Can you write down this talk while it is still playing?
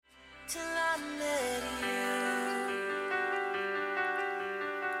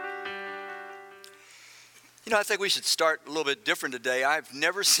I think we should start a little bit different today. I've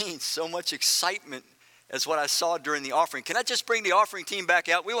never seen so much excitement as what I saw during the offering. Can I just bring the offering team back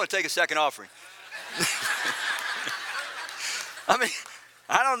out? We want to take a second offering. I mean,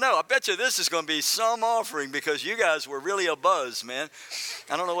 I don't know. I bet you this is going to be some offering because you guys were really abuzz, man.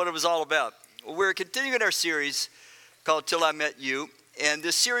 I don't know what it was all about. We're continuing our series called Till I Met You. And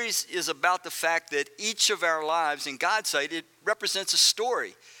this series is about the fact that each of our lives, in God's sight, it represents a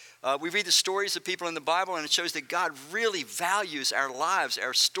story. We read the stories of people in the Bible, and it shows that God really values our lives,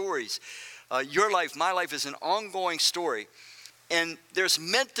 our stories. Your life, my life is an ongoing story. And there's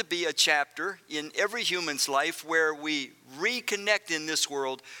meant to be a chapter in every human's life where we reconnect in this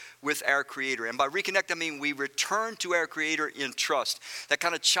world with our Creator. And by reconnect, I mean we return to our Creator in trust. That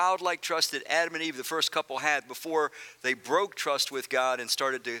kind of childlike trust that Adam and Eve, the first couple, had before they broke trust with God and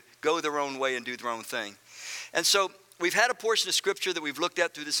started to go their own way and do their own thing. And so we've had a portion of Scripture that we've looked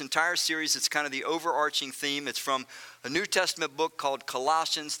at through this entire series. It's kind of the overarching theme. It's from a New Testament book called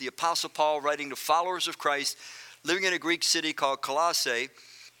Colossians, the Apostle Paul writing to followers of Christ, living in a Greek city called Colossae.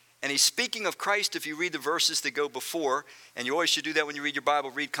 And he's speaking of Christ if you read the verses that go before. And you always should do that when you read your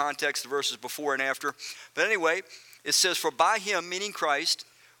Bible, read context, the verses before and after. But anyway, it says, for by him, meaning Christ,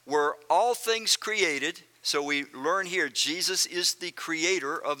 were all things created. So we learn here, Jesus is the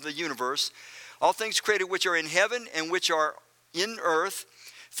creator of the universe. All things created which are in heaven and which are in earth,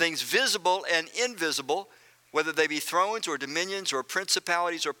 things visible and invisible, whether they be thrones or dominions or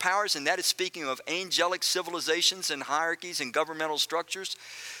principalities or powers, and that is speaking of angelic civilizations and hierarchies and governmental structures.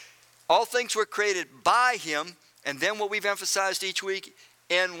 All things were created by him, and then what we've emphasized each week,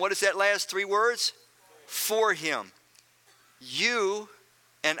 and what is that last three words? For him. You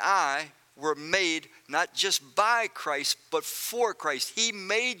and I were made not just by Christ, but for Christ. He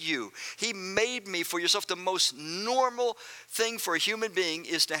made you. He made me for yourself. The most normal thing for a human being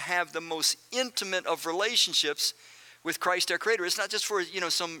is to have the most intimate of relationships with Christ our Creator. It's not just for,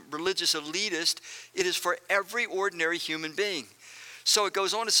 some religious elitist. It is for every ordinary human being. So it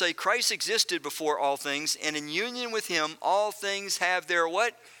goes on to say, Christ existed before all things, and in union with him, all things have their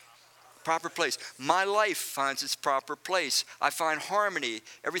what? Proper place. My life finds its proper place. I find harmony.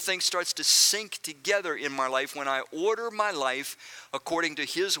 Everything starts to sync together in my life when I order my life according to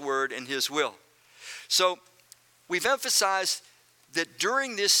his word and his will. So we've emphasized that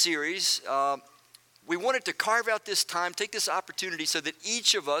during this series, we wanted to carve out this time, take this opportunity so that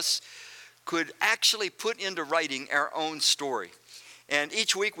each of us could actually put into writing our own story. And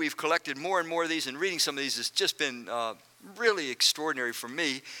each week we've collected more and more of these, and reading some of these has just been really extraordinary for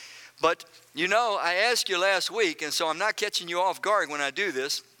me. But, I asked you last week, and so I'm not catching you off guard when I do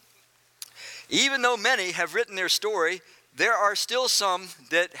this. Even though many have written their story, there are still some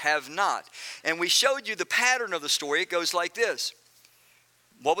that have not. And we showed you the pattern of the story. It goes like this.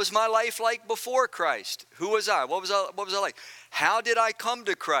 What was my life like before Christ? Who was I? What was I like? How did I come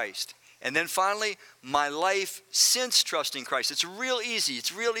to Christ? And then finally, my life since trusting Christ. It's real easy.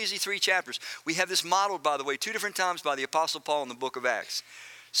 It's real easy, 3 chapters. We have this modeled, by the way, 2 different times by the Apostle Paul in the book of Acts.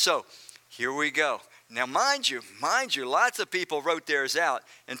 So, here we go. Now, mind you, lots of people wrote theirs out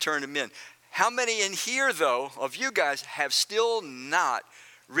and turned them in. How many in here, though, of you guys have still not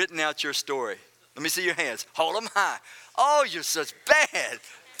written out your story? Let me see your hands. Hold them high. Oh, you're such bad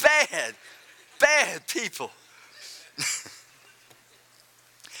people.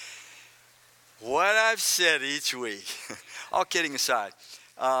 What I've said each week, all kidding aside,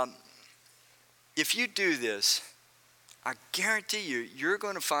 if you do this, I guarantee you're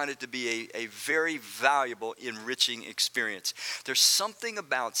going to find it to be a very valuable, enriching experience. There's something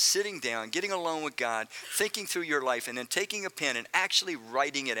about sitting down, getting alone with God, thinking through your life, and then taking a pen and actually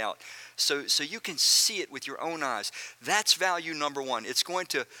writing it out so you can see it with your own eyes. That's value number 1. It's going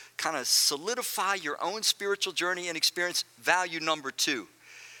to kind of solidify your own spiritual journey and experience. Value number 2.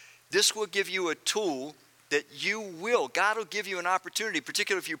 This will give you a tool that God will give you an opportunity,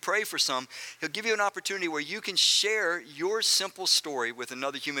 particularly if you pray for some, he'll give you an opportunity where you can share your simple story with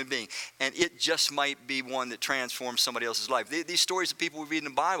another human being. And it just might be one that transforms somebody else's life. These stories of people we read in the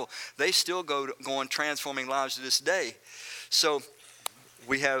Bible, they still go on transforming lives to this day. So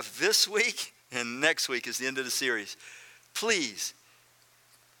we have this week, and next week is the end of the series. Please,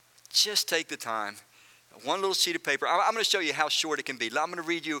 just take the time. One little sheet of paper. I'm going to show you how short it can be. I'm going to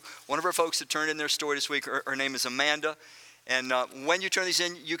read you one of our folks that turned in their story this week. Her name is Amanda. And when you turn these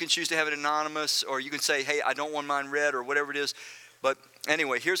in, you can choose to have it anonymous, or you can say, hey, I don't want mine read, or whatever it is. But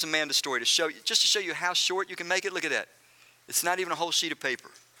anyway, here's Amanda's story to show you how short you can make it. Look at that. It's not even a whole sheet of paper.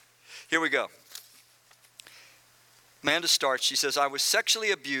 Here we go. Amanda starts. She says, I was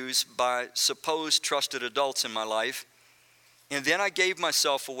sexually abused by supposed trusted adults in my life. And then I gave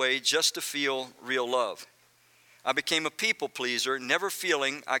myself away just to feel real love. I became a people pleaser, never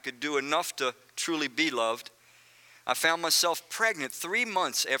feeling I could do enough to truly be loved. I found myself pregnant 3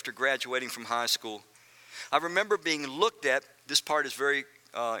 months after graduating from high school. I remember being looked at, this part is very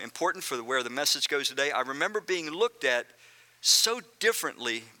important for where the message goes today. I remember being looked at so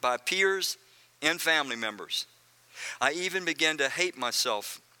differently by peers and family members. I even began to hate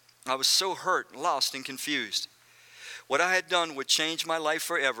myself. I was so hurt, lost, and confused. What I had done would change my life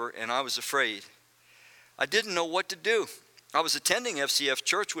forever, and I was afraid. I didn't know what to do. I was attending FCF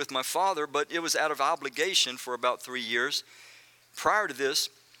church with my father, but it was out of obligation for about 3 years prior to this.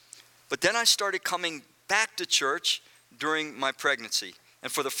 But then I started coming back to church during my pregnancy.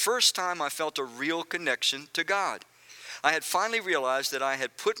 And for the first time, I felt a real connection to God. I had finally realized that I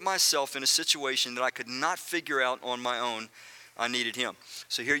had put myself in a situation that I could not figure out on my own. I needed Him.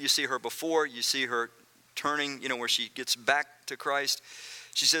 So here you see her before, you see her turning, where she gets back to Christ.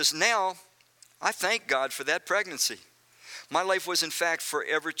 She says, now, I thank God for that pregnancy. My life was in fact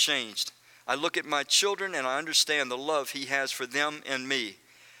forever changed. I look at my children and I understand the love He has for them and me.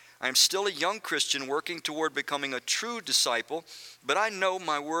 I am still a young Christian working toward becoming a true disciple, but I know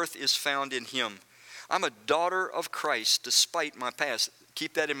my worth is found in Him. I'm a daughter of Christ despite my past.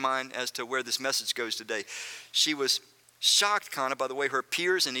 Keep that in mind as to where this message goes today. She was shocked kind of by the way her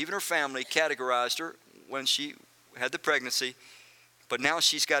peers and even her family categorized her when she had the pregnancy. But now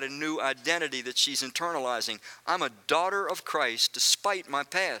she's got a new identity that she's internalizing. I'm a daughter of Christ despite my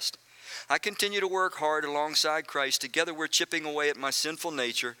past. I continue to work hard alongside Christ. Together we're chipping away at my sinful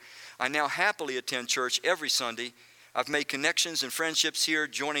nature. I now happily attend church every Sunday. I've made connections and friendships here,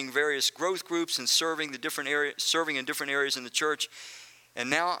 joining various growth groups and serving in different areas in the church. And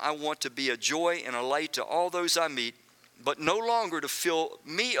now I want to be a joy and a light to all those I meet, but no longer to fill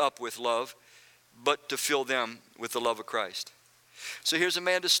me up with love, but to fill them with the love of Christ. So here's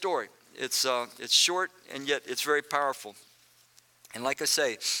Amanda's story. It's short, and yet it's very powerful. And like I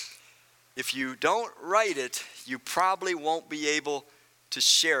say, if you don't write it, you probably won't be able to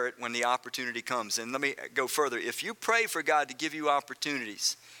share it when the opportunity comes. And let me go further. If you pray for God to give you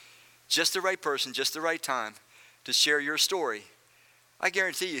opportunities, just the right person, just the right time to share your story, I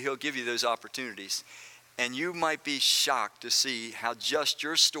guarantee you He'll give you those opportunities. And you might be shocked to see how just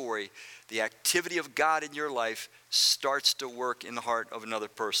your story, the activity of God in your life, starts to work in the heart of another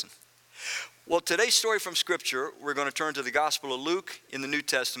person. Well, today's story from Scripture, we're going to turn to the Gospel of Luke in the New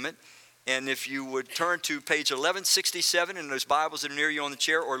Testament. And if you would turn to page 1167 in those Bibles that are near you on the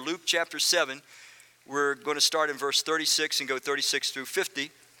chair, or Luke chapter 7, we're going to start in verse 36 and go 36 through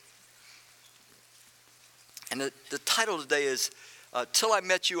 50. And the title today is, Till I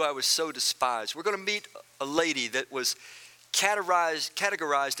Met You, I Was So Despised. We're going to meet a lady that was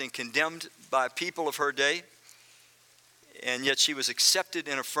categorized and condemned by people of her day, and yet she was accepted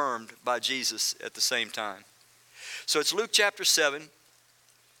and affirmed by Jesus at the same time. So it's Luke chapter 7,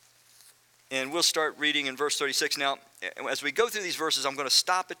 and we'll start reading in verse 36. Now, as we go through these verses, I'm going to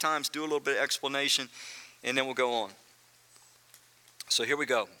stop at times, do a little bit of explanation, and then we'll go on. So here we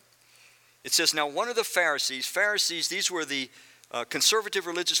go. It says, now one of the Pharisees, these were the conservative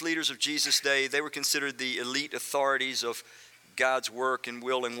religious leaders of Jesus' day. They were considered the elite authorities of God's work and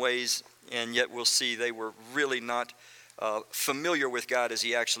will and ways, and yet we'll see they were really not familiar with God as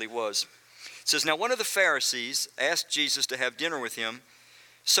He actually was. It says, now one of the Pharisees asked Jesus to have dinner with him,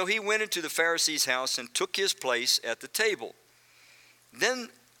 so He went into the Pharisee's house and took His place at the table. Then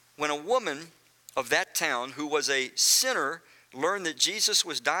when a woman of that town who was a sinner learned that Jesus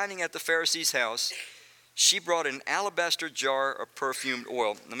was dining at the Pharisee's house, she brought an alabaster jar of perfumed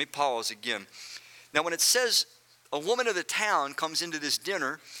oil. Let me pause again. Now when it says a woman of the town comes into this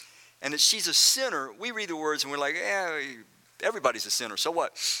dinner and that she's a sinner, we read the words and we're like, everybody's a sinner, so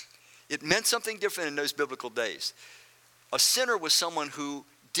what? It meant something different in those biblical days. A sinner was someone who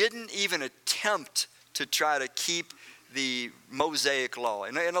didn't even attempt to try to keep the Mosaic law.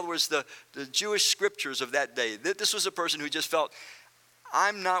 In other words, the Jewish scriptures of that day. This was a person who just felt,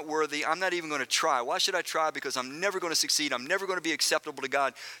 I'm not worthy. I'm not even going to try. Why should I try? Because I'm never going to succeed. I'm never going to be acceptable to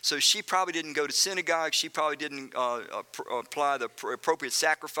God. So she probably didn't go to synagogue. She probably didn't apply the appropriate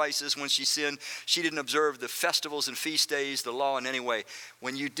sacrifices when she sinned. She didn't observe the festivals and feast days, the law in any way.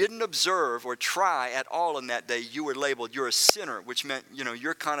 When you didn't observe or try at all in that day, you were labeled, you're a sinner, which meant,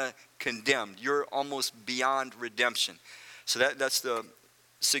 you're kind of condemned. You're almost beyond redemption. So that's the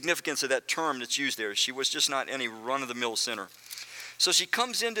significance of that term that's used there. She was just not any run-of-the-mill sinner. So she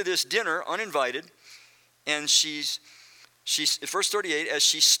comes into this dinner uninvited, and she's verse 38, as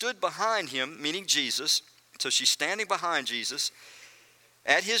she stood behind him, meaning Jesus, so she's standing behind Jesus,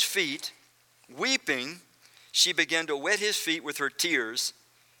 at his feet, weeping, she began to wet his feet with her tears,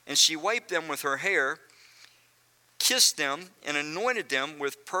 and she wiped them with her hair, kissed them and anointed them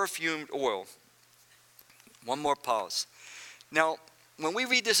with perfumed oil. One more pause. Now, when we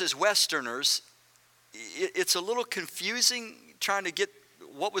read this as Westerners, it's a little confusing trying to get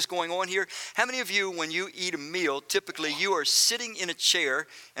what was going on here. How many of you, when you eat a meal, typically you are sitting in a chair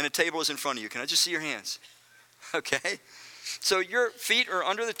and a table is in front of you? Can I just see your hands? Okay. So your feet are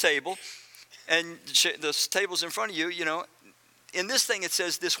under the table and the table's in front of you, you know. In this thing it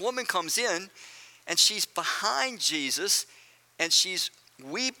says this woman comes in and she's behind Jesus and she's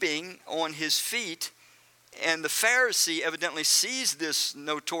weeping on his feet. And the Pharisee evidently sees this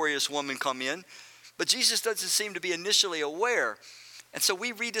notorious woman come in, but Jesus doesn't seem to be initially aware. And so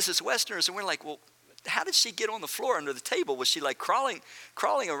we read this as Westerners, and we're like, well, how did she get on the floor under the table? Was she like crawling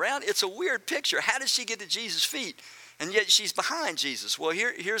around? It's a weird picture. How did she get to Jesus' feet? And yet she's behind Jesus. Well,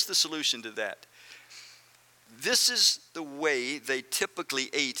 here's the solution to that. This is the way they typically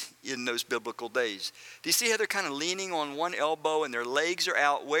ate in those biblical days. Do you see how they're kind of leaning on one elbow and their legs are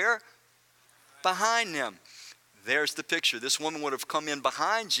out where? Behind them. There's the picture. This woman would have come in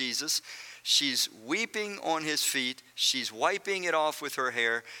behind Jesus. She's weeping on his feet. She's wiping it off with her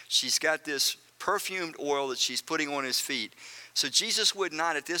hair. She's got this perfumed oil that she's putting on his feet. So Jesus would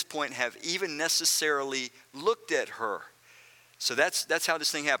not at this point have even necessarily looked at her. So that's how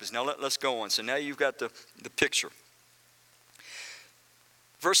this thing happens. Now let's go on. So now you've got the picture.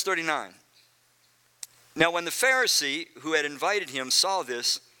 Verse 39. Now when the Pharisee who had invited him saw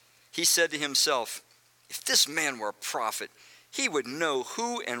this, he said to himself, if this man were a prophet, he would know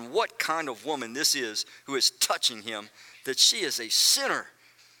who and what kind of woman this is who is touching him, that she is a sinner.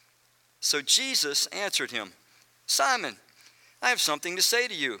 So Jesus answered him, Simon, I have something to say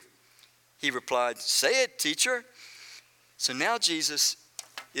to you. He replied, say it, teacher. So now Jesus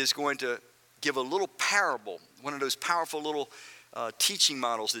is going to give a little parable, one of those powerful little teaching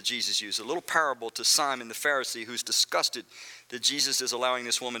models that Jesus used, a little parable to Simon the Pharisee who's disgusted that Jesus is allowing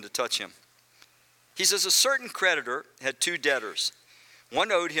this woman to touch him. He says, a certain creditor had two debtors.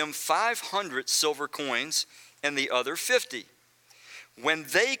 One owed him 500 silver coins and the other 50. When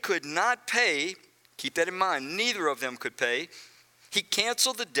they could not pay, keep that in mind, neither of them could pay, he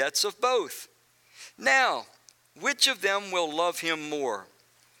canceled the debts of both. Now, which of them will love him more?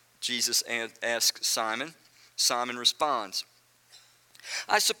 Jesus asks Simon. Simon responds,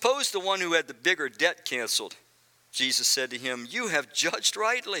 I suppose the one who had the bigger debt canceled. Jesus said to him, you have judged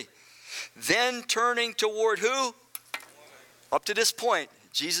rightly. Then turning toward who? Up to this point,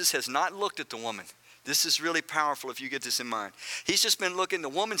 Jesus has not looked at the woman. This is really powerful if you get this in mind. He's just been looking. The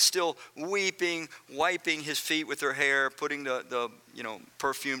woman's still weeping, wiping his feet with her hair, putting the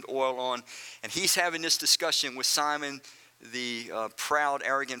perfumed oil on. And he's having this discussion with Simon, the proud,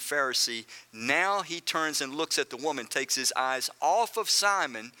 arrogant Pharisee. Now he turns and looks at the woman, takes his eyes off of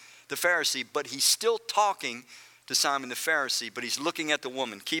Simon, the Pharisee, but he's still talking to Simon the Pharisee, but he's looking at the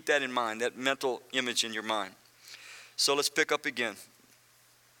woman. Keep that in mind, that mental image in your mind. So let's pick up again.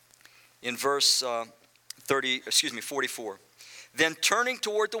 In verse 44. Then turning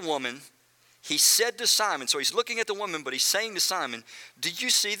toward the woman, he said to Simon, so he's looking at the woman, but he's saying to Simon, do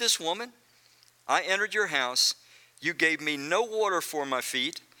you see this woman? I entered your house. You gave me no water for my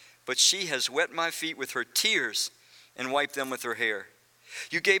feet, but she has wet my feet with her tears and wiped them with her hair.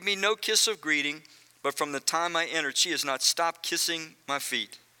 You gave me no kiss of greeting, but from the time I entered, she has not stopped kissing my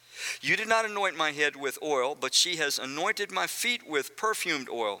feet. You did not anoint my head with oil, but she has anointed my feet with perfumed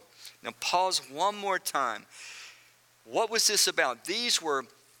oil. Now pause one more time. What was this about? These were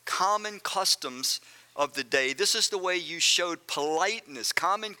common customs of the day. This is the way you showed politeness,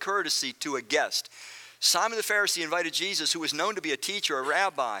 common courtesy to a guest. Simon the Pharisee invited Jesus, who was known to be a teacher, a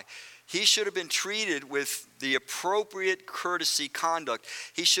rabbi. He should have been treated with the appropriate courtesy conduct.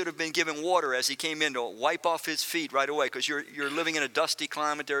 He should have been given water as he came in to wipe off his feet right away, because you're living in a dusty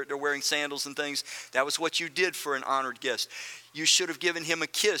climate. They're wearing sandals and things. That was what you did for an honored guest. You should have given him a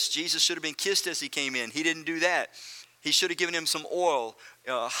kiss. Jesus should have been kissed as he came in. He didn't do that. He should have given him some oil.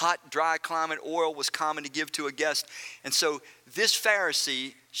 Hot, dry climate oil was common to give to a guest. And so this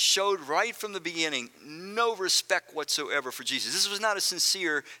Pharisee showed right from the beginning no respect whatsoever for Jesus. This was not a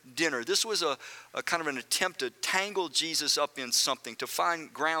sincere dinner. This was a kind of an attempt to tangle Jesus up in something, to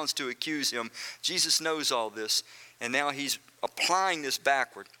find grounds to accuse him. Jesus knows all this, and now he's applying this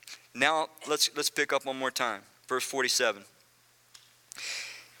backward. Now let's pick up one more time. Verse 47.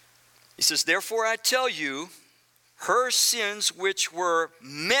 He says, therefore I tell you, her sins, which were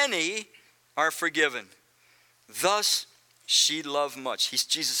many, are forgiven. Thus she loved much.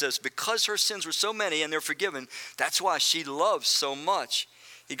 Jesus says, because her sins were so many and they're forgiven, that's why she loves so much.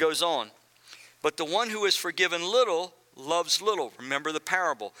 He goes on, but the one who is forgiven little loves little. Remember the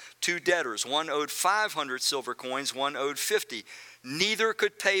parable. 2 debtors. One owed 500 silver coins, one owed 50. Neither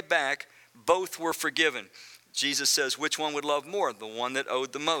could pay back. Both were forgiven. Jesus says, which one would love more? The one that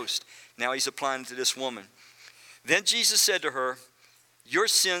owed the most. Now he's applying it to this woman. Then Jesus said to her, your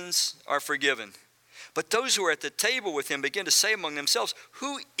sins are forgiven. But those who were at the table with him began to say among themselves,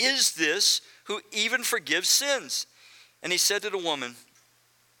 who is this who even forgives sins? And he said to the woman,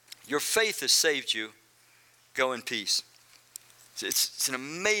 your faith has saved you. Go in peace. It's an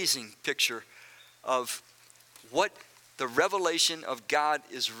amazing picture of what the revelation of God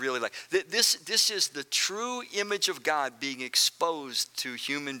is really like. This is the true image of God being exposed to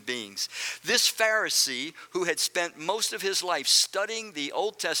human beings. This Pharisee, who had spent most of his life studying the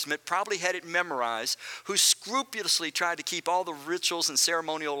Old Testament, probably had it memorized, who scrupulously tried to keep all the rituals and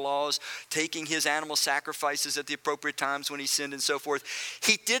ceremonial laws, taking his animal sacrifices at the appropriate times when he sinned and so forth.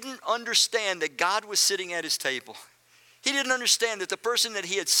 He didn't understand that God was sitting at his table. He didn't understand that the person that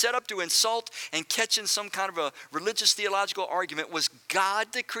he had set up to insult and catch in some kind of a religious theological argument was God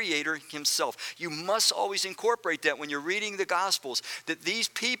the Creator himself. You must always incorporate that when you're reading the Gospels, that these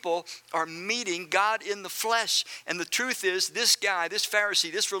people are meeting God in the flesh. And the truth is, this guy, this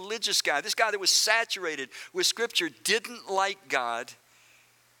Pharisee, this religious guy, this guy that was saturated with Scripture didn't like God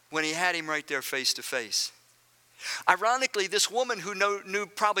when he had him right there face to face. Ironically, this woman who knew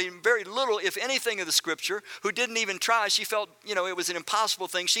probably very little, if anything, of the Scripture, who didn't even try, she felt, it was an impossible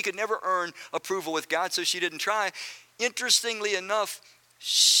thing. She could never earn approval with God, so she didn't try. Interestingly enough,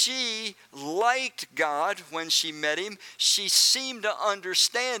 she liked God when she met him. She seemed to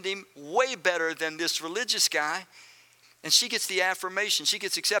understand him way better than this religious guy. And she gets the affirmation. She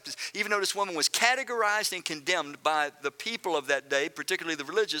gets acceptance. Even though this woman was categorized and condemned by the people of that day, particularly the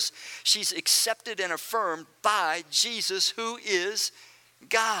religious, she's accepted and affirmed by Jesus, who is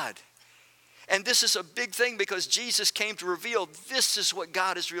God. And this is a big thing because Jesus came to reveal this is what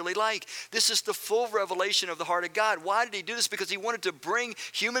God is really like. This is the full revelation of the heart of God. Why did he do this? Because he wanted to bring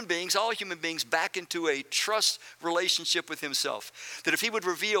human beings, all human beings, back into a trust relationship with himself. That if he would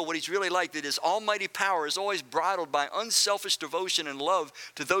reveal what he's really like, that his almighty power is always bridled by unselfish devotion and love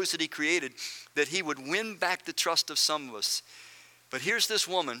to those that he created, that he would win back the trust of some of us. But here's this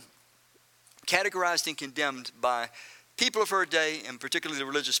woman, categorized and condemned by people of her day, and particularly the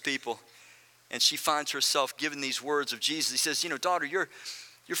religious people. And she finds herself given these words of Jesus. He says, daughter, your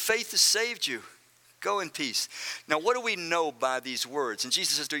faith has saved you. Go in peace. Now, what do we know by these words? And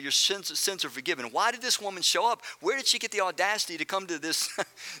Jesus says to her, your sins are forgiven. Why did this woman show up? Where did she get the audacity to come to this,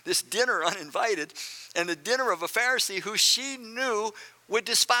 this dinner uninvited? And the dinner of a Pharisee who she knew would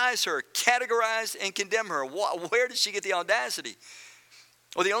despise her, categorize and condemn her. Where did she get the audacity?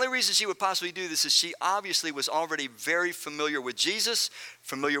 Well, the only reason she would possibly do this is she obviously was already very familiar with Jesus,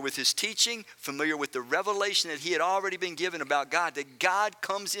 familiar with his teaching, familiar with the revelation that he had already been given about God, that God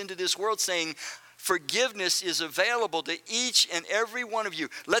comes into this world saying, forgiveness is available to each and every one of you.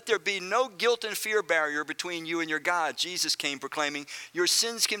 Let there be no guilt and fear barrier between you and your God. Jesus came proclaiming, your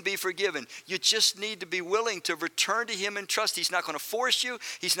sins can be forgiven. You just need to be willing to return to him and trust. He's not going to force you.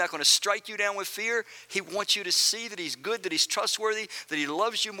 He's not going to strike you down with fear. He wants you to see that he's good, that he's trustworthy, that he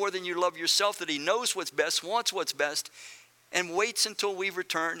loves you more than you love yourself, that he knows what's best, wants what's best, and waits until we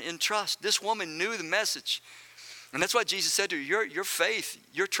return in trust. This woman knew the message. And that's why Jesus said to her, your faith,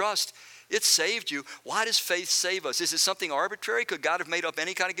 your trust, it saved you. Why does faith save us? Is it something arbitrary? Could God have made up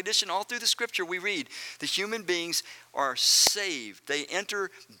any kind of condition? All through the Scripture we read, the human beings are saved. They enter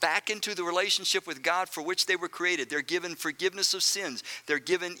back into the relationship with God for which they were created. They're given forgiveness of sins. They're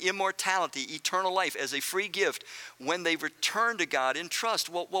given immortality, eternal life as a free gift when they return to God in trust.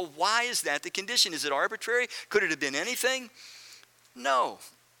 Well, why is that the condition? Is it arbitrary? Could it have been anything? No.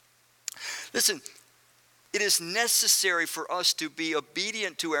 Listen, it is necessary for us to be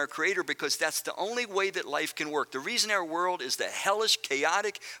obedient to our Creator because that's the only way that life can work. The reason our world is the hellish,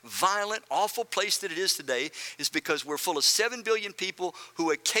 chaotic, violent, awful place that it is today is because we're full of 7 billion people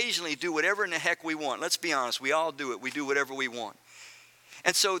who occasionally do whatever in the heck we want. Let's be honest, we all do it. We do whatever we want.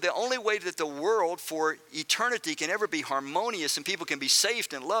 And so the only way that the world for eternity can ever be harmonious and people can be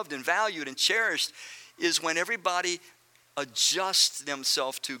safe and loved and valued and cherished is when everybody adjust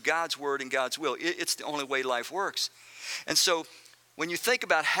themselves to God's word and God's will. It's the only way life works. And so when you think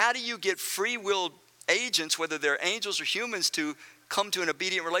about how do you get free-willed agents, whether they're angels or humans, to come to an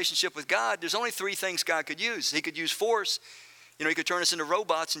obedient relationship with God, there's only 3 things God could use. He could use force. He could turn us into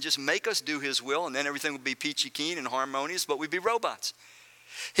robots and just make us do his will, and then everything would be peachy keen and harmonious, but we'd be robots.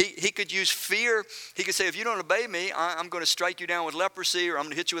 He could use fear. He could say, if you don't obey me, I'm going to strike you down with leprosy, or I'm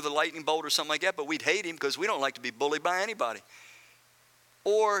going to hit you with a lightning bolt or something like that, but we'd hate him because we don't like to be bullied by anybody.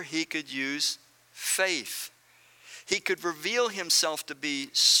 Or he could use faith. He could reveal himself to be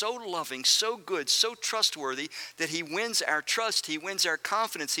so loving, so good, so trustworthy that he wins our trust, he wins our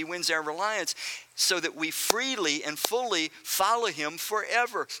confidence, he wins our reliance, so that we freely and fully follow him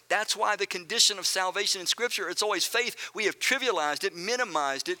forever. That's why the condition of salvation in Scripture, it's always faith. We have trivialized it,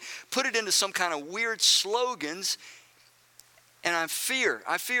 minimized it, put it into some kind of weird slogans. And I fear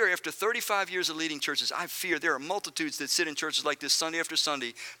after 35 years of leading churches, I fear there are multitudes that sit in churches like this Sunday after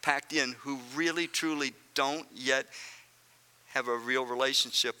Sunday, packed in, who really, truly don't yet have a real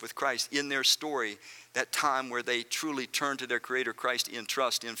relationship with Christ in their story, that time where they truly turn to their Creator Christ in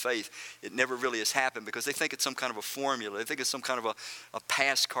trust, in faith. It never really has happened because they think it's some kind of a formula. They think it's some kind of a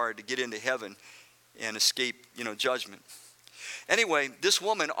pass card to get into heaven and escape, judgment. Anyway, this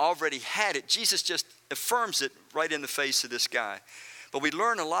woman already had it. Jesus just affirms it right in the face of this guy. But we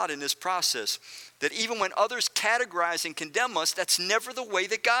learn a lot in this process, that even when others categorize and condemn us, that's never the way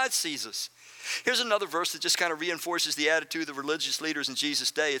that God sees us. Here's another verse that just kind of reinforces the attitude of the religious leaders in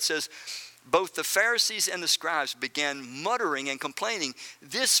Jesus' day. It says, both the Pharisees and the scribes began muttering and complaining,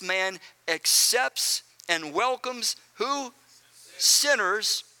 this man accepts and welcomes who?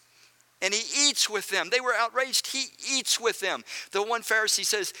 Sinners. And he eats with them. They were outraged. He eats with them. The one Pharisee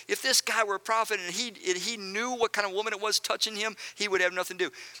says, if this guy were a prophet and he knew what kind of woman it was touching him, he would have nothing to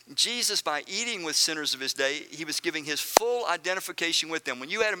do. Jesus, by eating with sinners of his day, he was giving his full identification with them. When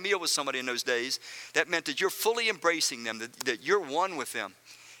you had a meal with somebody in those days, that meant that you're fully embracing them, that you're one with them.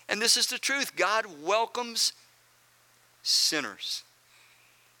 And this is the truth. God welcomes sinners.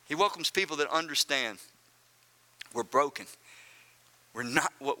 He welcomes people that understand we're broken. We're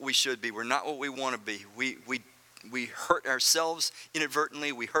not what we should be. We're not what we want to be. We hurt ourselves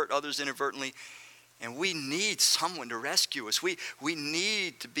inadvertently. We hurt others inadvertently. And we need someone to rescue us. We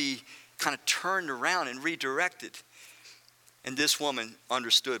need to be kind of turned around and redirected. And this woman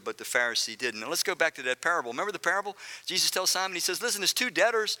understood, but the Pharisee didn't. Now let's go back to that parable. Remember the parable? Jesus tells Simon, he says, listen, there's two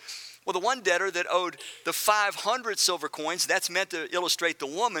debtors. Well, the one debtor that owed the 500 silver coins, that's meant to illustrate the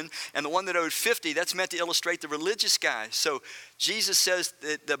woman. And the one that owed 50, that's meant to illustrate the religious guy. So Jesus says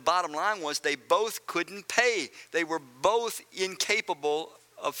that the bottom line was they both couldn't pay. They were both incapable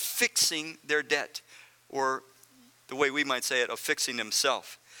of fixing their debt. Or the way we might say it, of fixing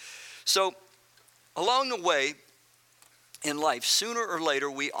themselves. So along the way in life, sooner or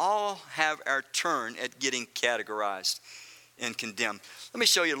later, we all have our turn at getting categorized and condemned. Let me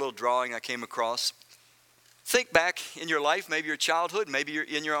show you a little drawing I came across. Think back in your life, maybe your childhood, maybe you're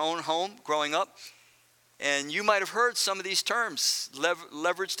in your own home growing up, and you might have heard some of these terms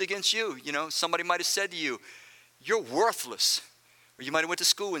leveraged against you. Somebody might have said to you, you're worthless. Or you might have went to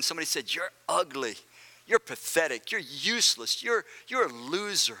school and somebody said, you're ugly, you're pathetic, you're useless, you're a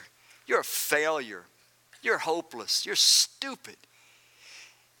loser, you're a failure, you're hopeless, you're stupid.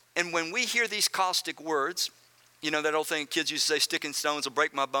 And when we hear these caustic words, that old thing kids used to say, sticks and stones will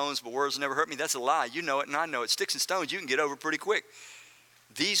break my bones, but words will never hurt me. That's a lie. You know it and I know it. Sticks and stones you can get over pretty quick.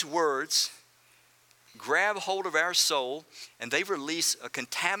 These words grab hold of our soul and they release a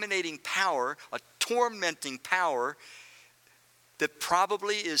contaminating power, a tormenting power that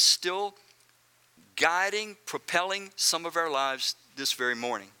probably is still guiding, propelling some of our lives this very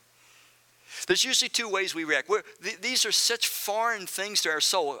morning. There's usually two ways we react. These are such foreign things to our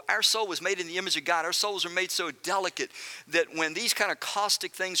soul. Our soul was made in the image of God. Our souls are made so delicate that when these kind of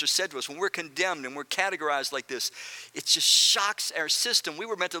caustic things are said to us, when we're condemned and we're categorized like this, it just shocks our system. We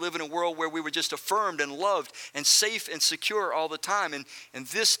were meant to live in a world where we were just affirmed and loved and safe and secure all the time. And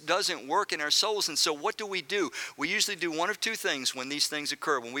this doesn't work in our souls. And so what do? We usually do one of two things when these things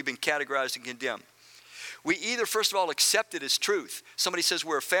occur, when we've been categorized and condemned. We either, first of all, accept it as truth. Somebody says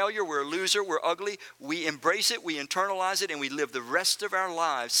we're a failure, we're a loser, we're ugly. We embrace it, we internalize it, and we live the rest of our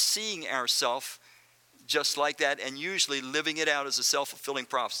lives seeing ourselves just like that and usually living it out as a self-fulfilling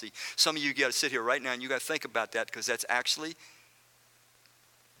prophecy. Some of you got to sit here right now and you got to think about that because that's actually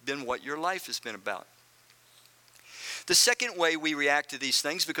been what your life has been about. The second way we react to these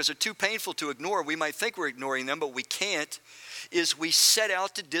things, because they're too painful to ignore, we might think we're ignoring them, but we can't, is we set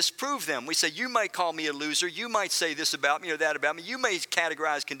out to disprove them. We say, you might call me a loser, you might say this about me or that about me, you may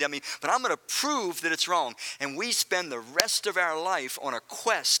categorize, condemn me, but I'm going to prove that it's wrong. And we spend the rest of our life on a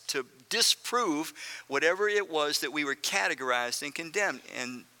quest to disprove whatever it was that we were categorized and condemned.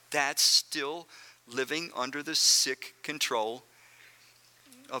 And that's still living under the sick control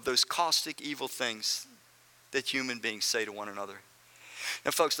of those caustic, evil things that human beings say to one another.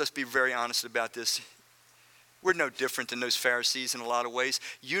 Now, folks, let's be very honest about this. We're no different than those Pharisees in a lot of ways.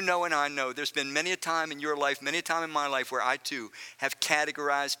 You know and I know there's been many a time in your life, many a time in my life where I too have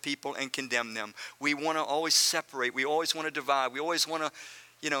categorized people and condemned them. We want to always separate. We always want to divide. We always want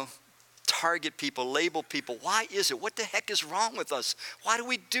to, target people, label people. Why is it? What the heck is wrong with us? Why do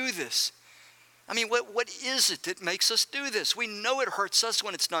we do this? I mean, what is it that makes us do this? We know it hurts us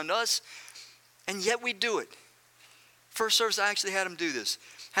when it's done to us, and yet we do it. First service, I actually had them do this.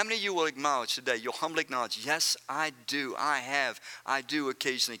 How many of you will acknowledge today, you'll humbly acknowledge, yes, I do, I do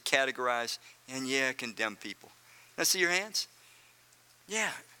occasionally categorize and condemn people. Now see your hands?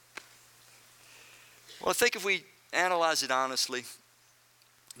 Yeah. Well, I think if we analyze it honestly,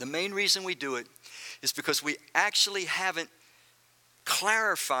 the main reason we do it is because we actually haven't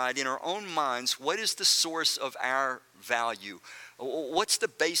clarified in our own minds what is the source of our value. What's the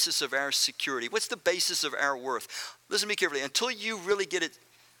basis of our security? What's the basis of our worth? Listen to me carefully. Until you really get it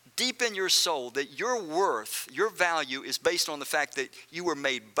deep in your soul that your worth, your value is based on the fact that you were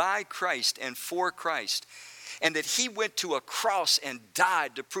made by Christ and for Christ, and that he went to a cross and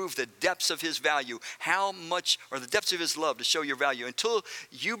died to prove the depths of his value, how much, or the depths of his love to show your value. Until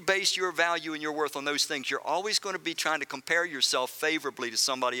you base your value and your worth on those things, you're always going to be trying to compare yourself favorably to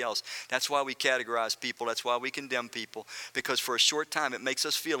somebody else. That's why we categorize people. That's why we condemn people, because for a short time it makes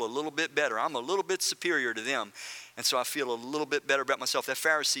us feel a little bit better. I'm a little bit superior to them, and so I feel a little bit better about myself. That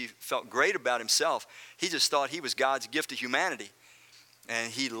Pharisee felt great about himself. He just thought he was God's gift to humanity.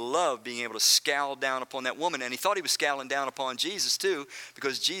 And he loved being able to scowl down upon that woman. And he thought he was scowling down upon Jesus too,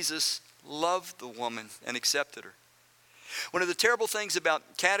 because Jesus loved the woman and accepted her. One of the terrible things about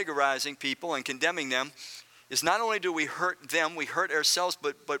categorizing people and condemning them is not only do we hurt them, we hurt ourselves,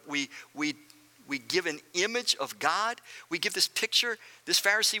 but we give an image of God. We give this picture. This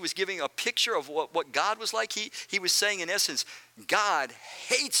Pharisee was giving a picture of what God was like. He was saying, in essence, God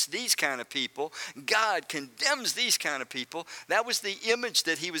hates these kind of people. God condemns these kind of people. That was the image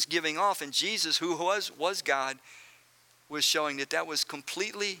that he was giving off. And Jesus, who was God, was showing that was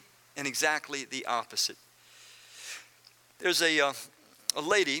completely and exactly the opposite. There's a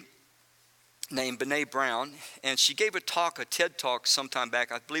lady named Brene Brown, and she gave a TED Talk sometime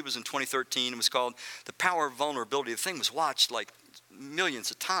back. I believe it was in 2013. It was called The Power of Vulnerability. The thing was watched like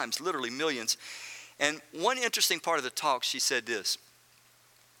millions of times, literally millions. And one interesting part of the talk, she said this.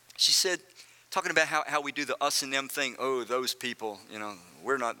 She said, talking about how we do the us and them thing, oh, those people,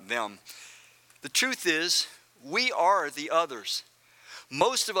 we're not them. The truth is, we are the others.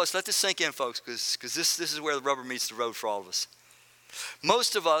 Most of us, let this sink in, folks, because this is where the rubber meets the road for all of us.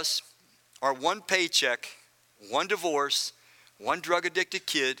 Most of us are one paycheck, one divorce, one drug-addicted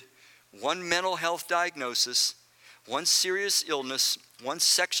kid, one mental health diagnosis, one serious illness, one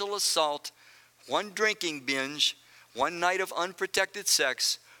sexual assault, one drinking binge, one night of unprotected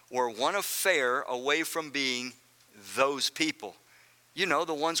sex, or one affair away from being those people.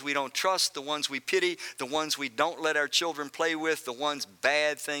 The ones we don't trust, the ones we pity, the ones we don't let our children play with, the ones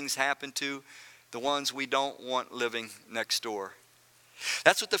bad things happen to, the ones we don't want living next door.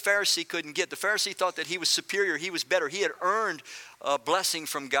 That's what the Pharisee couldn't get. The Pharisee thought that he was superior, he was better. He had earned a blessing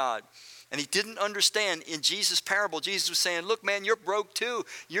from God. And he didn't understand. In Jesus' parable, Jesus was saying, look, man, you're broke too.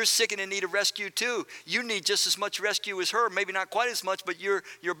 You're sick and in need of rescue too. You need just as much rescue as her. Maybe not quite as much, but you're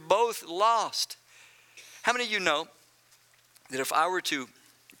both lost. How many of you know that if I were to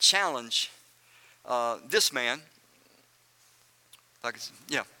challenge this man,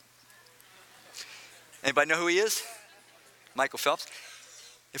 anybody know who he is? Michael Phelps.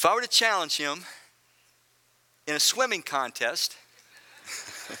 If I were to challenge him in a swimming contest,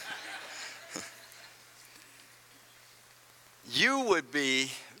 you would be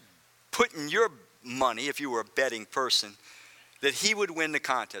putting your money, if you were a betting person, that he would win the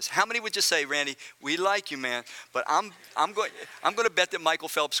contest. How many would just say, Randy, we like you, man, but I'm going to bet that Michael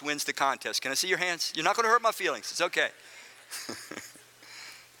Phelps wins the contest. Can I see your hands? You're not going to hurt my feelings. It's okay.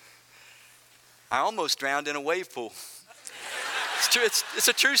 I almost drowned in a wave pool. It's true. It's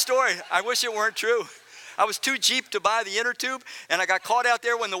a true story. I wish it weren't true. I was too cheap to buy the inner tube, and I got caught out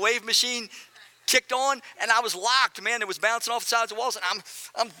there when the wave machine kicked on, and I was locked, man. It was bouncing off the sides of the walls, and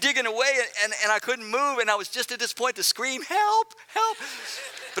I'm digging away, and I couldn't move, and I was just at this point to scream, help, help.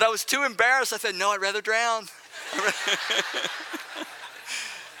 But I was too embarrassed. I said, no, I'd rather drown.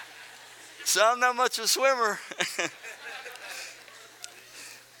 So I'm not much of a swimmer.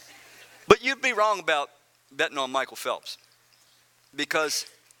 But you'd be wrong about betting on Michael Phelps. Because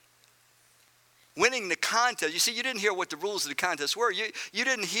winning the contest, you see, you didn't hear what the rules of the contest were. You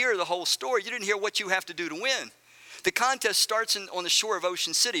didn't hear the whole story. You didn't hear what you have to do to win. The contest starts on the shore of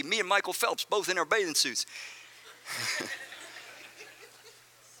Ocean City. Me and Michael Phelps, both in our bathing suits.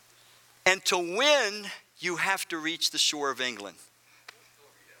 And to win, you have to reach the shore of England.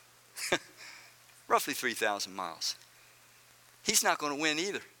 Roughly 3,000 miles. He's not going to win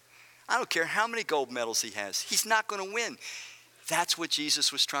either. I don't care how many gold medals he has. He's not going to win. That's what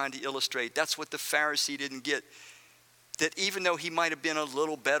Jesus was trying to illustrate. That's what the Pharisee didn't get. That even though he might have been a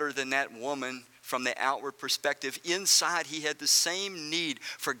little better than that woman from the outward perspective, inside he had the same need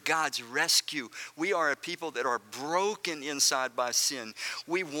for God's rescue. We are a people that are broken inside by sin.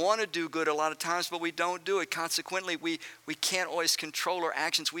 We want to do good a lot of times, but we don't do it. Consequently, we can't always control our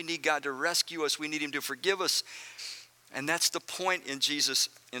actions. We need God to rescue us. We need him to forgive us. And that's the point in Jesus'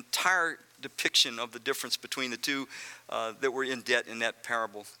 entire depiction of the difference between the two that were in debt in that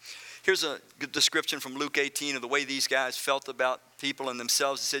parable. Here's a good description from Luke 18 of the way these guys felt about people and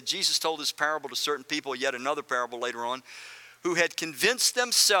themselves. It said, Jesus told this parable to certain people, yet another parable later on, who had convinced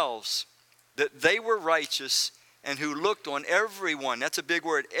themselves that they were righteous and who looked on everyone, that's a big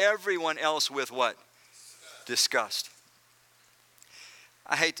word, everyone else with what? Disgust.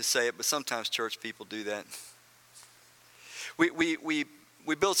 I hate to say it, but sometimes church people do that.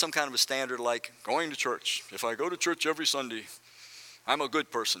 We build some kind of a standard like going to church. If I go to church every Sunday, I'm a good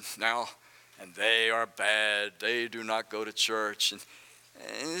person now, and they are bad. They do not go to church. And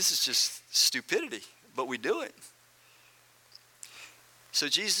this is just stupidity, but we do it. So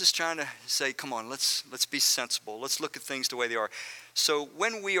Jesus is trying to say, come on, let's be sensible. Let's look at things the way they are. So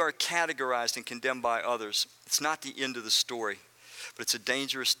when we are categorized and condemned by others, it's not the end of the story, but it's a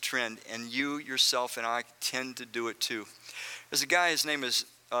dangerous trend, and you yourself and I tend to do it too. There's a guy, his name is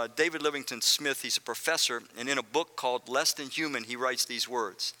David Livington Smith. He's a professor, and in a book called Less Than Human, he writes these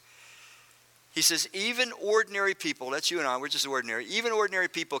words. He says, even ordinary people, that's you and I, we're just ordinary, even ordinary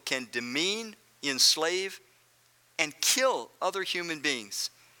people can demean, enslave, and kill other human beings.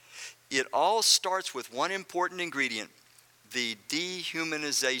 It all starts with one important ingredient: the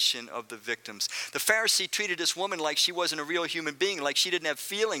dehumanization of the victims. The Pharisee treated this woman like she wasn't a real human being, like she didn't have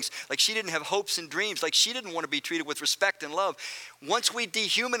feelings, like she didn't have hopes and dreams, like she didn't want to be treated with respect and love. Once we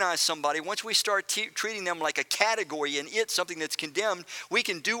dehumanize somebody, once we start treating them like a category and it's something that's condemned, we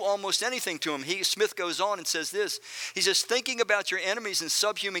can do almost anything to them. Smith goes on and says this. He says, thinking about your enemies in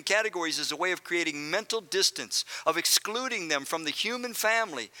subhuman categories is a way of creating mental distance, of excluding them from the human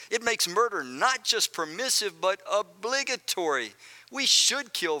family. It makes murder not just permissive, but obligatory. We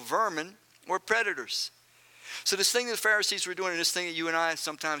should kill vermin or predators. So this thing that the Pharisees were doing and this thing that you and I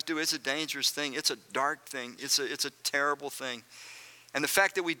sometimes do, it's a dangerous thing. It's a dark thing. It's a terrible thing. And the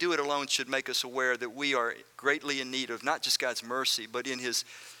fact that we do it alone should make us aware that we are greatly in need of not just God's mercy, but in his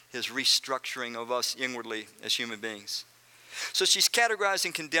restructuring of us inwardly as human beings. So she's categorized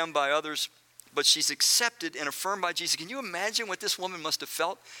and condemned by others, but she's accepted and affirmed by Jesus. Can you imagine what this woman must have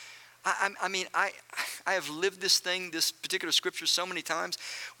felt? I mean, I have lived this particular scripture so many times.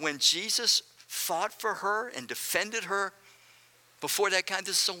 When Jesus fought for her and defended her before that guy,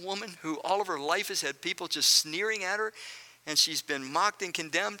 this is a woman who all of her life has had people just sneering at her, and she's been mocked and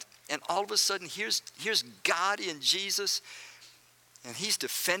condemned, and all of a sudden here's God in Jesus, and he's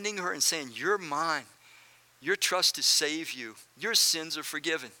defending her and saying, you're mine. Your trust to save you. Your sins are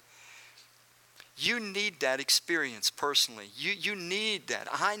forgiven. You need that experience personally. You need that.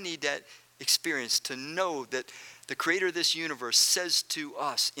 I need that experience to know that the creator of this universe says to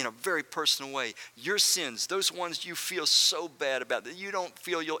us in a very personal way, your sins, those ones you feel so bad about, that you don't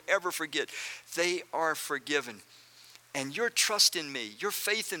feel you'll ever forget, they are forgiven. And your trust in me, your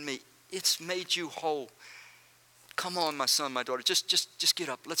faith in me, it's made you whole. Come on, my son, my daughter, just get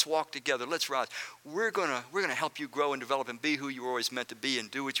up. Let's walk together. Let's rise. We're gonna help you grow and develop and be who you were always meant to be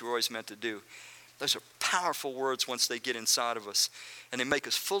and do what you were always meant to do. Those are powerful words once they get inside of us, and they make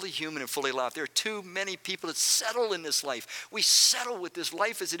us fully human and fully alive. There are too many people that settle in this life. We settle with this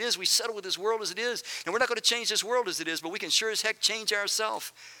life as it is. We settle with this world as it is. And we're not going to change this world as it is, but we can sure as heck change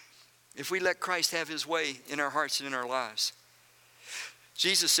ourselves if we let Christ have his way in our hearts and in our lives.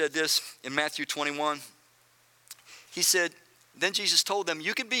 Jesus said this in Matthew 21. He said, then Jesus told them,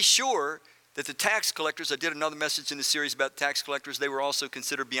 you can be sure that the tax collectors, I did another message in the series about tax collectors, they were also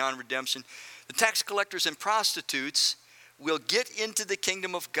considered beyond redemption. The tax collectors and prostitutes will get into the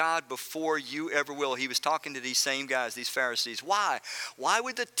kingdom of God before you ever will. He was talking to these same guys, these Pharisees. Why? Why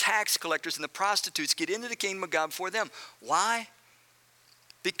would the tax collectors and the prostitutes get into the kingdom of God before them? Why?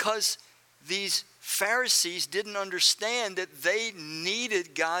 Because these Pharisees didn't understand that they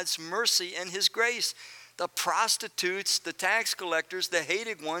needed God's mercy and his grace. The prostitutes, the tax collectors, the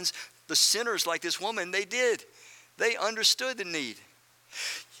hated ones, the sinners like this woman, they did. They understood the need.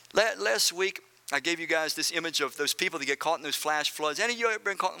 Last week, I gave you guys this image of those people that get caught in those flash floods. Any of you ever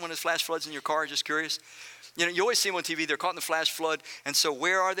been caught in one of those flash floods in your car? Just curious. You know, you always see them on TV, they're caught in the flash flood, and so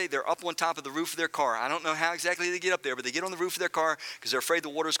where are they? They're up on top of the roof of their car. I don't know how exactly they get up there, but they get on the roof of their car because they're afraid the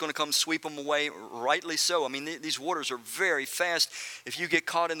water's going to come sweep them away, rightly so. I mean, these waters are very fast. If you get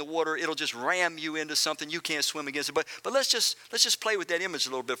caught in the water, it'll just ram you into something. You can't swim against it. But let's just play with that image a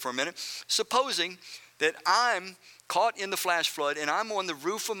little bit for a minute. Supposing that I'm caught in the flash flood and I'm on the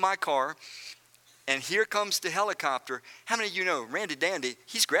roof of my car, and here comes the helicopter. How many of you know Randy Dandy,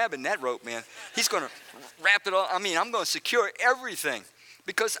 he's grabbing that rope, man. He's going to wrap it all. I mean, I'm going to secure everything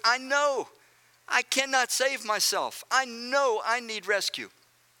because I know I cannot save myself. I know I need rescue.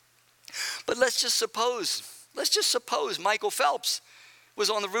 But let's just suppose Michael Phelps was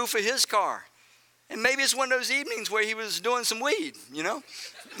on the roof of his car. And maybe it's one of those evenings where he was doing some weed, you know?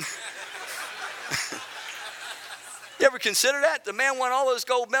 You ever consider that? The man won all those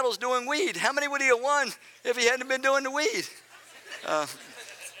gold medals doing weed. How many would he have won if he hadn't been doing the weed?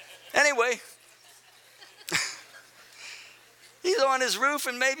 Anyway, he's on his roof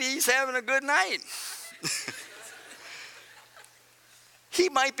and maybe he's having a good night. He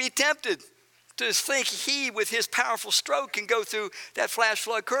might be tempted to think he, with his powerful stroke, can go through that flash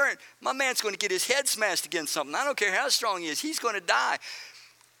flood current. My man's going to get his head smashed against something. I don't care how strong he is. He's going to die.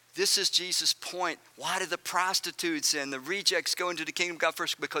 This is Jesus' point. Why do the prostitutes and the rejects go into the kingdom of God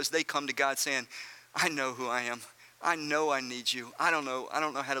first? Because they come to God saying, I know who I am. I know I need you. I don't know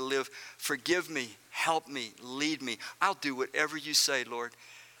how to live. Forgive me. Help me. Lead me. I'll do whatever you say, Lord.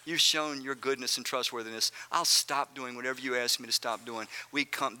 You've shown your goodness and trustworthiness. I'll stop doing whatever you ask me to stop doing.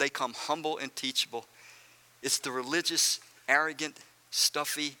 They come humble and teachable. It's the religious, arrogant,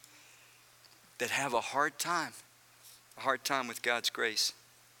 stuffy that have a hard time with God's grace.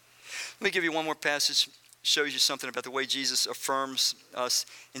 Let me give you one more passage. Shows you something about the way Jesus affirms us.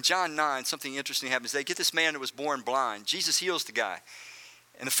 In John 9, something interesting happens. They get this man that was born blind. Jesus heals the guy.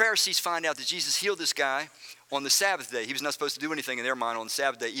 And the Pharisees find out that Jesus healed this guy on the Sabbath day. He was not supposed to do anything in their mind on the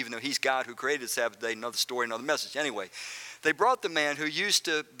Sabbath day, even though he's God who created the Sabbath day. Another story, another message. Anyway, they brought the man who used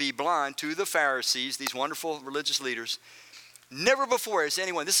to be blind to the Pharisees, these wonderful religious leaders. Never before has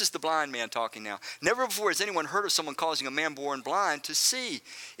anyone, this is the blind man talking now, never before has anyone heard of someone causing a man born blind to see.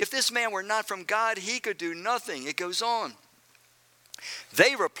 If this man were not from God, he could do nothing. It goes on.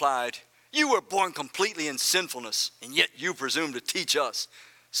 They replied, you were born completely in sinfulness, and yet you presume to teach us.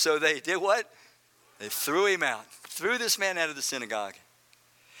 So they did what? They threw him out, threw this man out of the synagogue.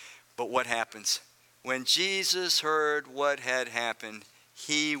 But what happens? When Jesus heard what had happened,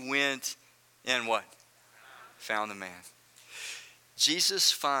 he went and what? Found the man.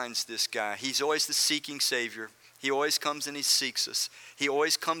 Jesus finds this guy. He's always the seeking Savior. He always comes and he seeks us. He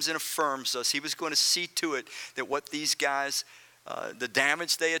always comes and affirms us. He was going to see to it that what these guys, the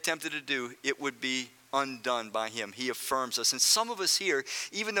damage they attempted to do, it would be undone by him. He affirms us. And some of us here,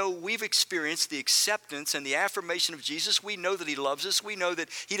 even though we've experienced the acceptance and the affirmation of Jesus, we know that he loves us. We know that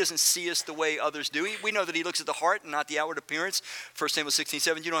he doesn't see us the way others do. We know that he looks at the heart and not the outward appearance. 1 Samuel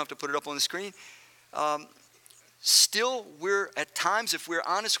 16:7, you don't have to put it up on the screen. Still, we're at times, if we're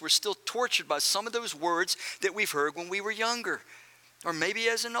honest, we're still tortured by some of those words that we've heard when we were younger. Or maybe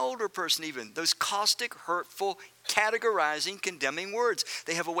as an older person even. Those caustic, hurtful, categorizing, condemning words.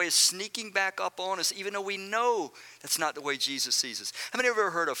 They have a way of sneaking back up on us even though we know that's not the way Jesus sees us. How many of you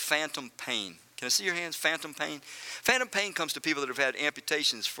ever heard of phantom pain? Can I see your hands? Phantom pain? Phantom pain comes to people that have had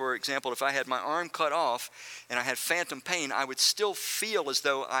amputations. For example, if I had my arm cut off and I had phantom pain, I would still feel as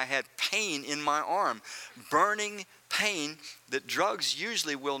though I had pain in my arm. Burning pain that drugs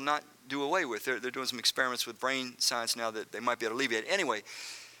usually will not do away with. They're doing some experiments with brain science now that they might be able to alleviate. Anyway,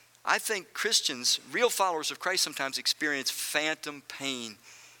 I think Christians, real followers of Christ, sometimes experience phantom pain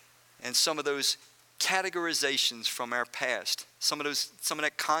and some of those categorizations from our past, some of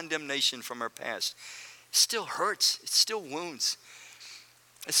that condemnation from our past. It still hurts. It still wounds.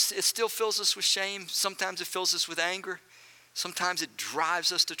 It still fills us with shame. Sometimes it fills us with anger. Sometimes it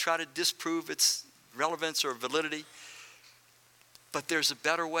drives us to try to disprove its relevance or validity. But there's a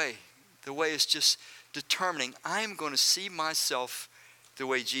better way. The way is just determining, I'm going to see myself the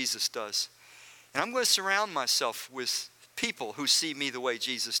way Jesus does. And I'm going to surround myself with people who see me the way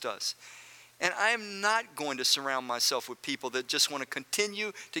Jesus does. And I am not going to surround myself with people that just want to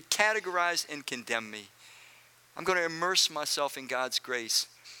continue to categorize and condemn me. I'm going to immerse myself in God's grace.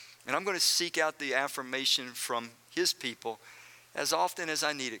 And I'm going to seek out the affirmation from his people as often as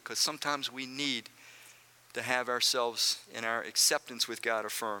I need it, because sometimes we need to have ourselves and our acceptance with God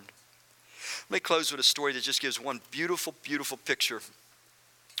affirmed. Let me close with a story that just gives one beautiful, beautiful picture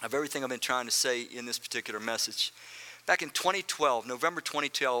of everything I've been trying to say in this particular message. Back in 2012, November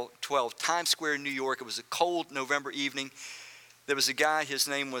 2012, Times Square, New York, it was a cold November evening. There was a guy, his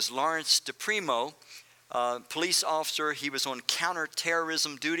name was Lawrence DiPrimo. police officer. He was on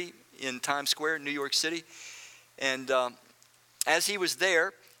counterterrorism duty in Times Square, New York City. And as he was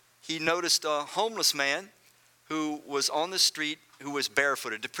there, he noticed a homeless man who was on the street who was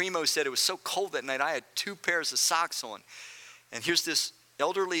barefooted. DePrimo said it was so cold that night I had 2 pairs of socks on. And here's this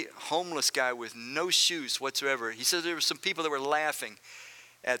elderly homeless guy with no shoes whatsoever. He said there were some people that were laughing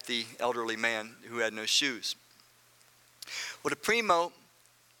at the elderly man who had no shoes. Well, DePrimo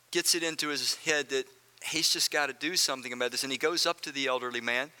gets it into his head that he's just got to do something about this. And he goes up to the elderly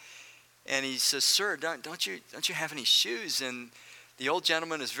man and he says, "Sir, don't you have any shoes?" And the old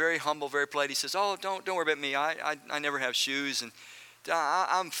gentleman is very humble, very polite. He says, "Oh, don't worry about me. I never have shoes, and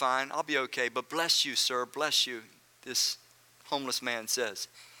I'm fine. I'll be okay. But bless you, sir, bless you," this homeless man says.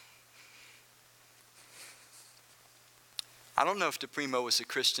 I don't know if DePrimo was a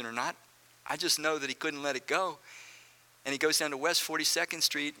Christian or not. I just know that he couldn't let it go. And he goes down to West 42nd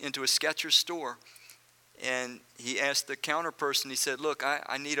Street into a Skechers store. And he asked the counter person, he said, "Look,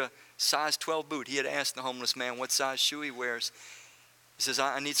 I need a size 12 boot." He had asked the homeless man what size shoe he wears. He says,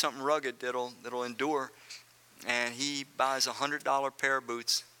 I need something rugged that'll endure. And he buys a $100 pair of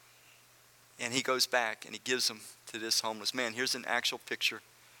boots. And he goes back and he gives them to this homeless man. Here's an actual picture.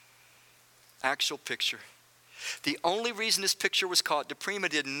 Actual picture. The only reason this picture was caught, DePrimo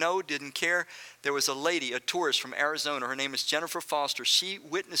didn't know, didn't care. There was a lady, a tourist from Arizona. Her name is Jennifer Foster. She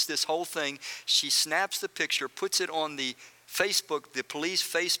witnessed this whole thing. She snaps the picture, puts it on the police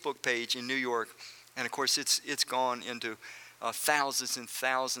Facebook page in New York. And of course, it's gone into thousands and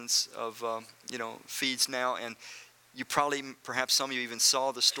thousands of feeds now. And you perhaps some of you even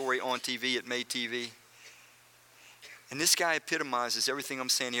saw the story on TV. It made TV. And this guy epitomizes everything I'm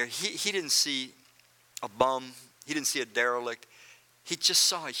saying here. He didn't see a bum. He didn't see a derelict. He just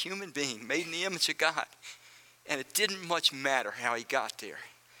saw a human being made in the image of God. And it didn't much matter how he got there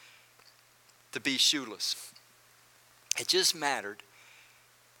to be shoeless. It just mattered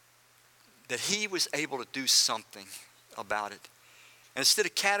that he was able to do something about it. And instead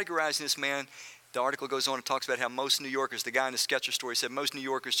of categorizing this man, the article goes on and talks about how most New Yorkers, the guy in the Skechers store, he said, most New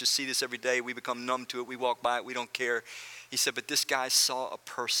Yorkers just see this every day. We become numb to it. We walk by it. We don't care. He said, but this guy saw a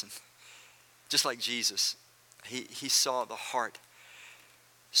person. Just like Jesus, he saw the heart.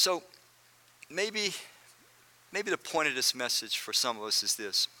 So maybe the point of this message for some of us is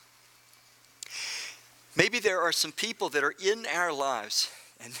this. Maybe there are some people that are in our lives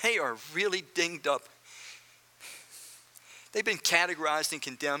and they are really dinged up. They've been categorized and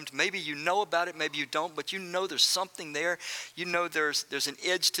condemned. Maybe you know about it, maybe you don't, but you know there's something there. You know there's an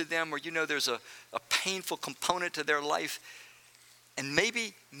edge to them, or you know there's a painful component to their life. And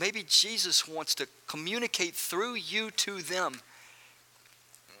maybe Jesus wants to communicate through you to them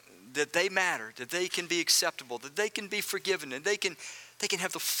that they matter, that they can be acceptable, that they can be forgiven, and they can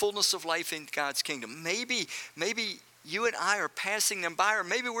have the fullness of life in God's kingdom. Maybe you and I are passing them by, or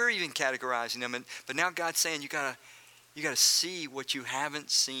maybe we're even categorizing them. But now God's saying you gotta see what you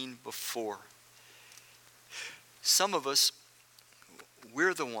haven't seen before. Some of us,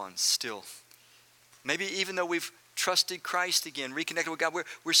 we're the ones still. Maybe even though we've trusted Christ again, reconnected with God,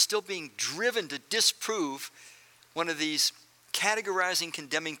 we're still being driven to disprove one of these categorizing,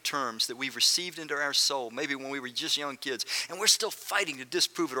 condemning terms that we've received into our soul, maybe when we were just young kids, and we're still fighting to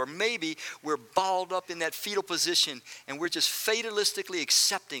disprove it. Or maybe we're balled up in that fetal position and we're just fatalistically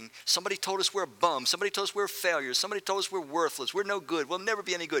accepting. Somebody told us we're a bum. Somebody told us we're failures. Somebody told us we're worthless. We're no good. We'll never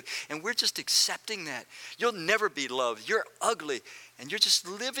be any good. And we're just accepting that. You'll never be loved. You're ugly. And you're just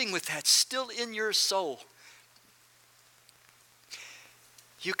living with that still in your soul.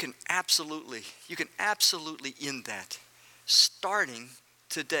 You can absolutely end that. Starting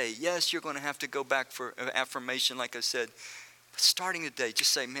today. Yes, you're going to have to go back for affirmation, like I said. But starting today,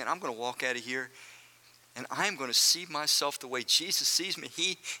 just say, man, I'm going to walk out of here and I'm going to see myself the way Jesus sees me.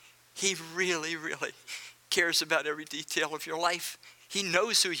 He really, really cares about every detail of your life. He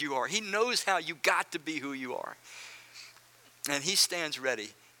knows who you are. He knows how you got to be who you are. And he stands ready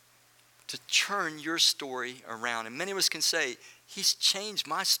to turn your story around. And many of us can say, he's changed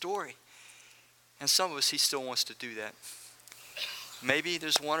my story. And some of us, he still wants to do that. Maybe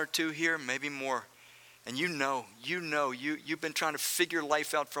there's one or two here, maybe more. And you've been trying to figure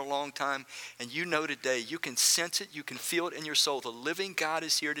life out for a long time. And you know today, you can sense it, you can feel it in your soul. The living God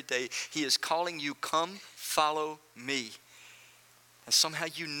is here today. He is calling you, come follow me. And somehow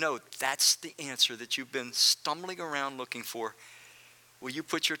you know that's the answer that you've been stumbling around looking for. Will you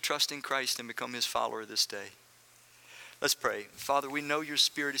put your trust in Christ and become his follower this day? Let's pray. Father, we know your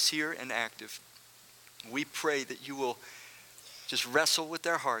Spirit is here and active. We pray that you will just wrestle with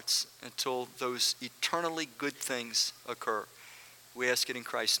their hearts until those eternally good things occur. We ask it in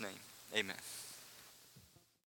Christ's name. Amen.